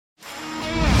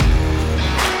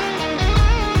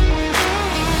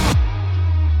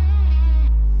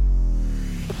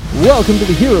Welcome to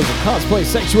the Heroes of Cosplay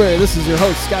Sanctuary. This is your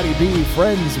host, Scotty B.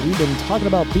 Friends, we've been talking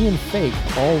about being fake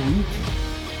all week.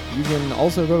 You can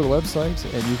also go to the website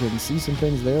and you can see some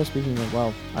things there. Speaking of,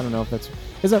 well, I don't know if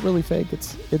is that really fake?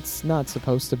 It's not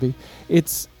supposed to be.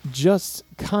 It's just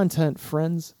content,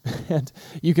 friends. And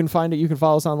you can find it. You can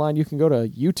follow us online. You can go to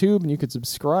YouTube and you can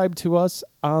subscribe to us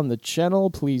on the channel.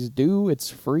 Please do. It's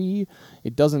free.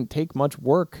 It doesn't take much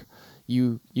work.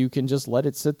 You can just let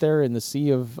it sit there in the sea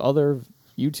of other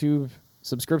YouTube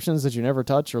subscriptions that you never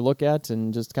touch or look at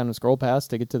and just kind of scroll past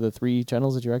to get to the 3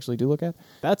 channels that you actually do look at.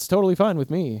 That's totally fine with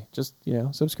me. Just,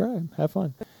 subscribe. Have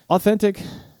fun. Authentic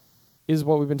is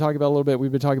what we've been talking about a little bit.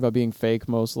 We've been talking about being fake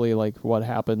mostly, like what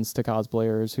happens to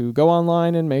cosplayers who go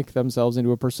online and make themselves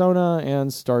into a persona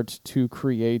and start to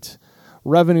create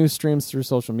revenue streams through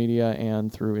social media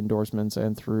and through endorsements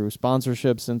and through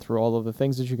sponsorships and through all of the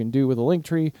things that you can do with a link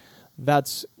tree.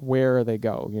 That's where they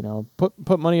go,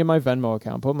 Put money in my Venmo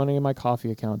account, put money in my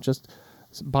coffee account, just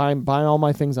buy all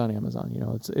my things on Amazon.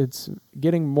 It's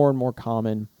getting more and more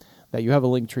common that you have a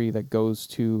link tree that goes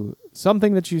to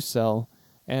something that you sell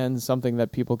and something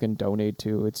that people can donate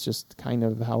to. It's just kind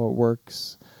of how it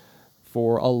works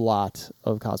for a lot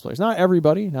of cosplayers. Not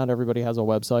everybody has a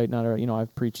website.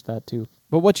 I've preached that too.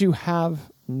 But what you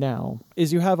have now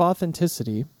is you have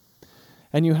authenticity.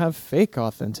 And you have fake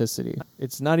authenticity.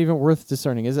 It's not even worth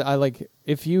discerning.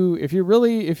 If you're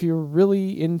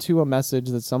really into a message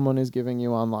that someone is giving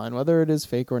you online, whether it is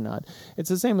fake or not, it's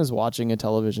the same as watching a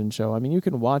television show. I mean, you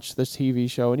can watch the TV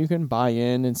show and you can buy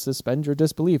in and suspend your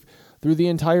disbelief through the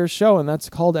entire show, and that's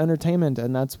called entertainment,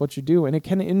 and that's what you do. And it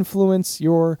can influence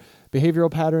your behavioral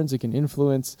patterns. It can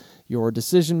influence your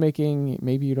decision making.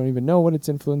 Maybe you don't even know what it's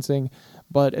influencing.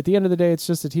 But at the end of the day, it's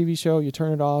just a TV show. You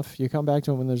turn it off. You come back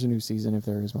to it when there's a new season, if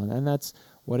there is one. And that's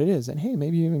what it is. And hey,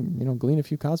 maybe you even, glean a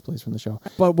few cosplays from the show.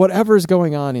 But whatever's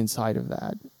going on inside of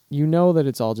that, you know that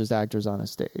it's all just actors on a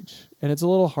stage. And it's a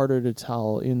little harder to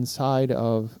tell inside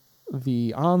of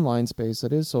the online space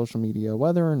that is social media,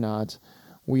 whether or not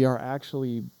we are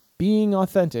actually being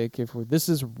authentic, if this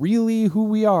is really who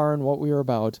we are and what we are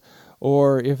about,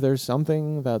 or if there's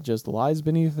something that just lies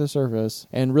beneath the surface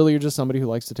and really you're just somebody who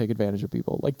likes to take advantage of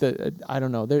people. I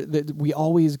don't know. We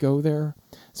always go there,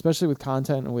 especially with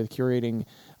content and with curating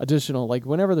additional,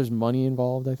 whenever there's money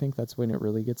involved, I think that's when it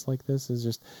really gets like this, is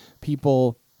just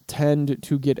people tend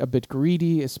to get a bit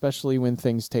greedy, especially when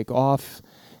things take off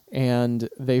and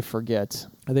they forget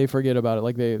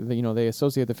about it. They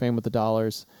associate the fame with the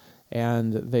dollars,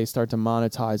 and they start to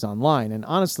monetize online. And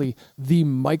honestly, the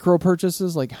micro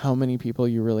purchases, like how many people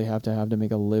you really have to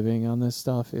make a living on this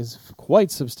stuff, is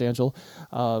quite substantial.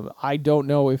 I don't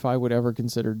know if I would ever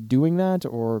consider doing that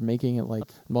or making it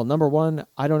number one,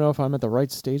 I don't know if I'm at the right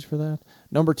stage for that.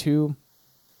 Number two,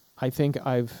 I think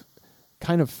I've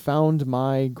kind of found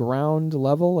my ground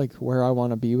level, where I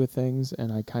want to be with things,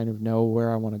 and I kind of know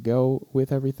where I want to go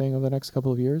with everything over the next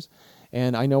couple of years.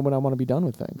 And I know when I want to be done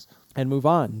with things and move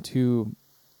on to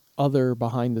other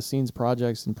behind-the-scenes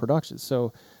projects and productions.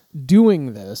 So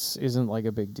doing this isn't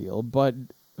a big deal, but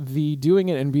the doing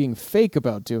it and being fake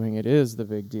about doing it is the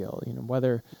big deal.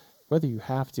 Whether you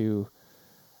have to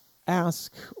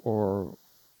ask or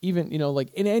even,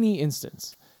 in any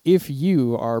instance, if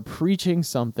you are preaching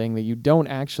something that you don't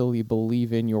actually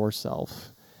believe in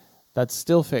yourself, that's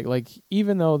still fake.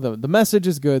 Even though the message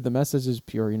is good, the message is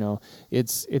pure,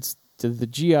 it's to the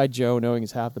G.I. Joe knowing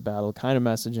is half the battle kind of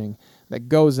messaging that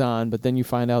goes on, but then you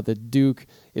find out that Duke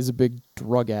is a big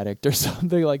drug addict or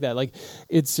something like that.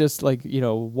 It's just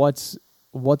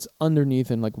what's underneath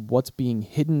and what's being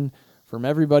hidden from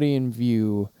everybody in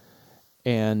view.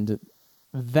 And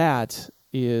that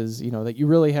is, that you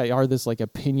really are this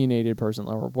opinionated person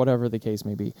or whatever the case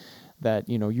may be, that,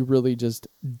 you really just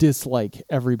dislike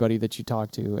everybody that you talk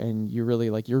to, and you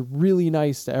really you're really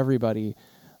nice to everybody.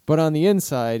 But on the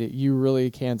inside, you really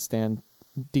can't stand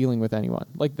dealing with anyone.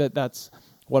 That's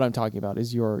what I'm talking about,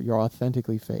 is you're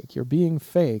authentically fake. You're being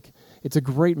fake. It's a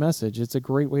great message. It's a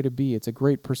great way to be. It's a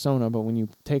great persona. But when you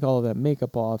take all of that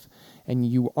makeup off and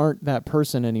you aren't that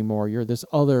person anymore, you're this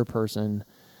other person,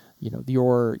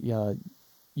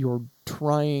 you're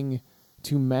trying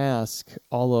to mask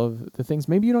all of the things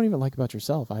maybe you don't even like about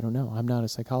yourself. I don't know. I'm not a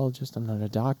psychologist. I'm not a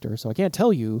doctor. So I can't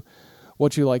tell you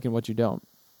what you like and what you don't.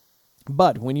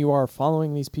 But when you are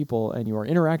following these people and you are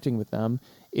interacting with them,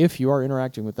 if you are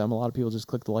interacting with them, a lot of people just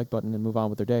click the like button and move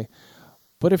on with their day.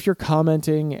 But if you're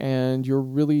commenting and you're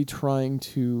really trying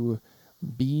to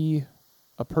be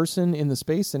a person in the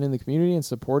space and in the community and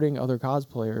supporting other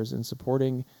cosplayers and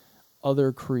supporting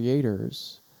other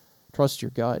creators, trust your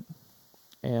gut.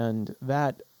 And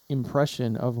that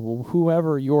impression of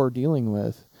whoever you're dealing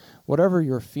with, whatever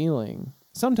you're feeling.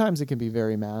 Sometimes it can be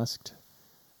very masked,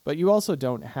 but you also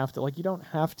don't have to, you don't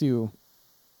have to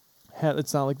have,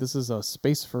 it's not like this is a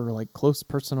space for close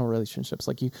personal relationships.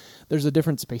 There's a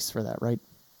different space for that, right?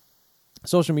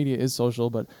 Social media is social,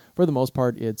 but for the most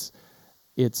part, it's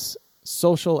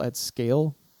social at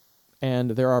scale,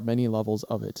 and there are many levels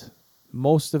of it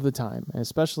most of the time, and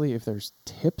especially if there's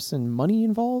tips and money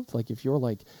involved, if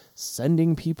you're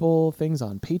sending people things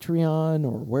on Patreon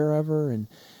or wherever, and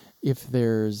if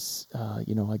there's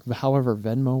however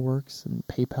Venmo works and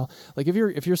PayPal,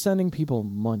 if you're sending people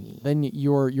money, then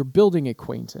you're building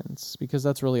acquaintance, because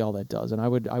that's really all that does. And I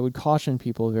would caution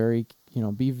people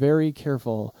be very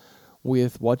careful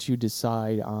with what you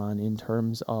decide on in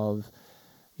terms of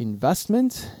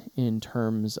investment, in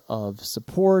terms of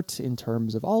support, in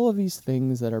terms of all of these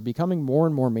things that are becoming more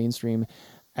and more mainstream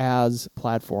as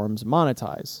platforms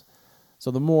monetize. So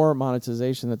the more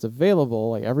monetization that's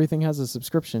available, everything has a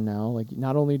subscription now.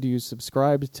 Not only do you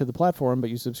subscribe to the platform, but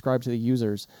you subscribe to the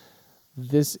users.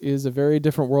 This is a very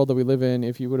different world that we live in.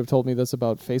 If you would have told me this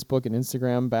about Facebook and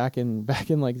Instagram back in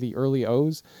the early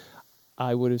O's,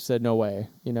 I would have said no way.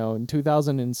 In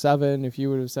 2007, if you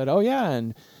would have said, oh yeah,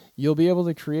 and you'll be able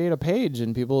to create a page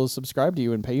and people will subscribe to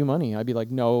you and pay you money, I'd be like,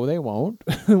 no, they won't.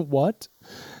 What?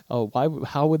 Oh, why?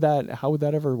 How would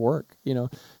that ever work?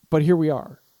 But here we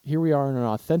are. Here we are in an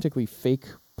authentically fake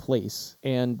place.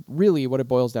 And really what it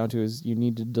boils down to is you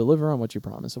need to deliver on what you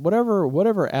promise.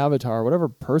 Whatever avatar, whatever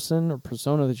person or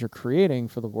persona that you're creating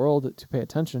for the world to pay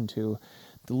attention to,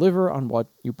 deliver on what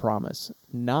you promise.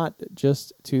 Not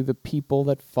just to the people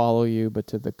that follow you, but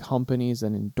to the companies that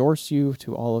endorse you,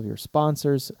 to all of your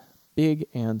sponsors, big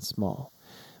and small.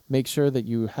 Make sure that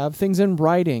you have things in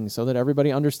writing so that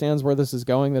everybody understands where this is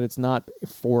going, that it's not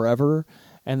forever,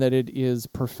 and that it is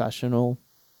professional.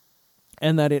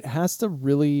 And that it has to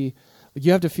really,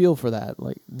 you have to feel for that.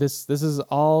 This is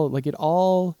all, it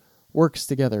all works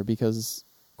together, because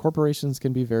corporations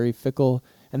can be very fickle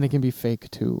and they can be fake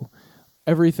too.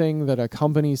 Everything that a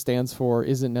company stands for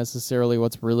isn't necessarily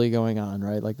what's really going on,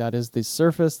 right? That is the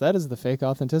surface, that is the fake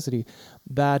authenticity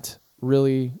that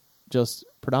really just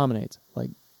predominates.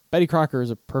 Betty Crocker is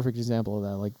a perfect example of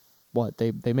that. What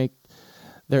they make,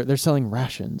 they're selling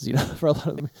rations, for a lot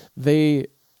of them. They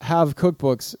have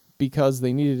cookbooks because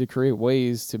they needed to create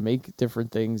ways to make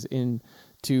different things into,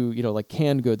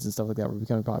 canned goods and stuff like that were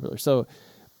becoming popular. So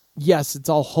yes, it's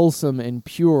all wholesome and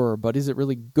pure, but is it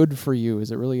really good for you?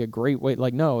 Is it really a great way?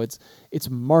 No, it's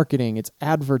marketing, it's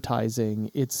advertising,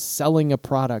 it's selling a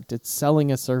product, it's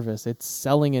selling a service, it's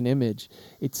selling an image,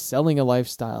 it's selling a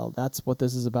lifestyle. That's what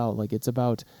this is about. It's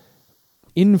about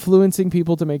influencing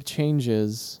people to make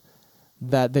changes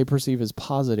that they perceive as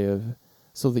positive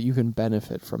so that you can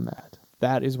benefit from that.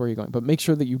 That is where you're going. But make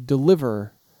sure that you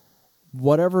deliver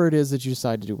whatever it is that you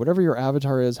decide to do, whatever your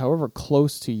avatar is, however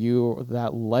close to you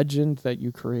that legend that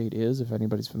you create is, if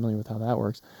anybody's familiar with how that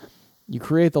works. You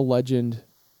create the legend,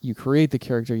 you create the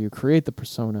character, you create the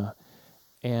persona,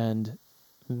 and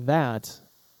that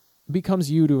becomes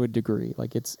you to a degree.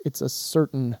 It's a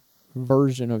certain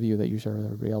version of you that you share with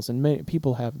everybody else. And many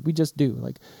people we just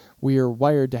do. We are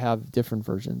wired to have different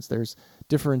versions. There's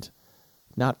different,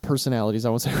 not personalities, I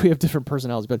won't say we have different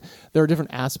personalities, but there are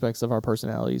different aspects of our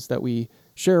personalities that we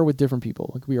share with different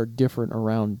people. We are different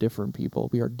around different people.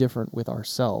 We are different with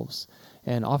ourselves,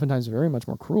 and oftentimes very much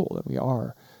more cruel than we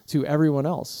are to everyone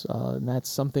else. And that's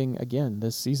something, again,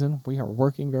 this season, we are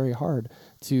working very hard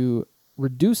to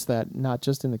reduce that, not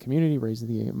just in the community, raise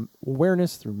the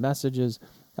awareness through messages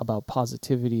about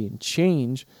positivity and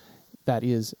change that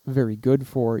is very good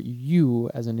for you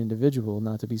as an individual,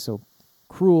 not to be so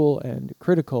cruel and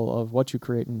critical of what you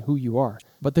create and who you are,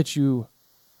 but that you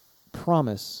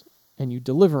promise and you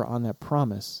deliver on that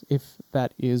promise if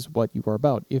that is what you are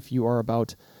about. If you are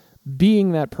about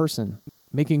being that person,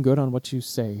 making good on what you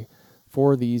say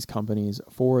for these companies,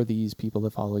 for these people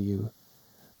that follow you,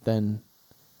 then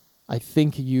I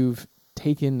think you've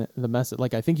taken the message.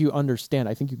 I think you understand.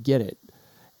 I think you get it.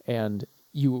 And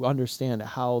you understand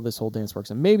how this whole dance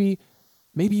works. And maybe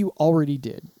you already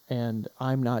did, and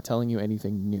I'm not telling you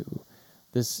anything new.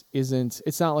 It's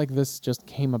not like this just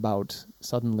came about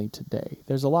suddenly today.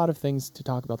 There's a lot of things to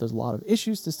talk about. There's a lot of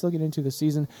issues to still get into this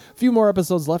season. A few more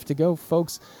episodes left to go,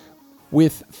 folks,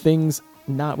 with things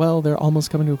they're almost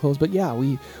coming to a close. But yeah,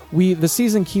 the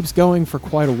season keeps going for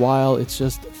quite a while. It's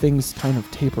just things kind of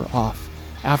taper off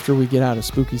after we get out of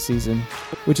spooky season,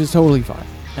 which is totally fine.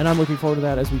 And I'm looking forward to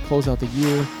that as we close out the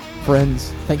year.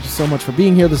 Friends, thank you so much for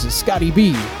being here. This is Scotty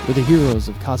B with the Heroes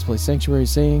of Cosplay Sanctuary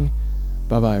saying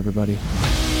bye-bye, everybody.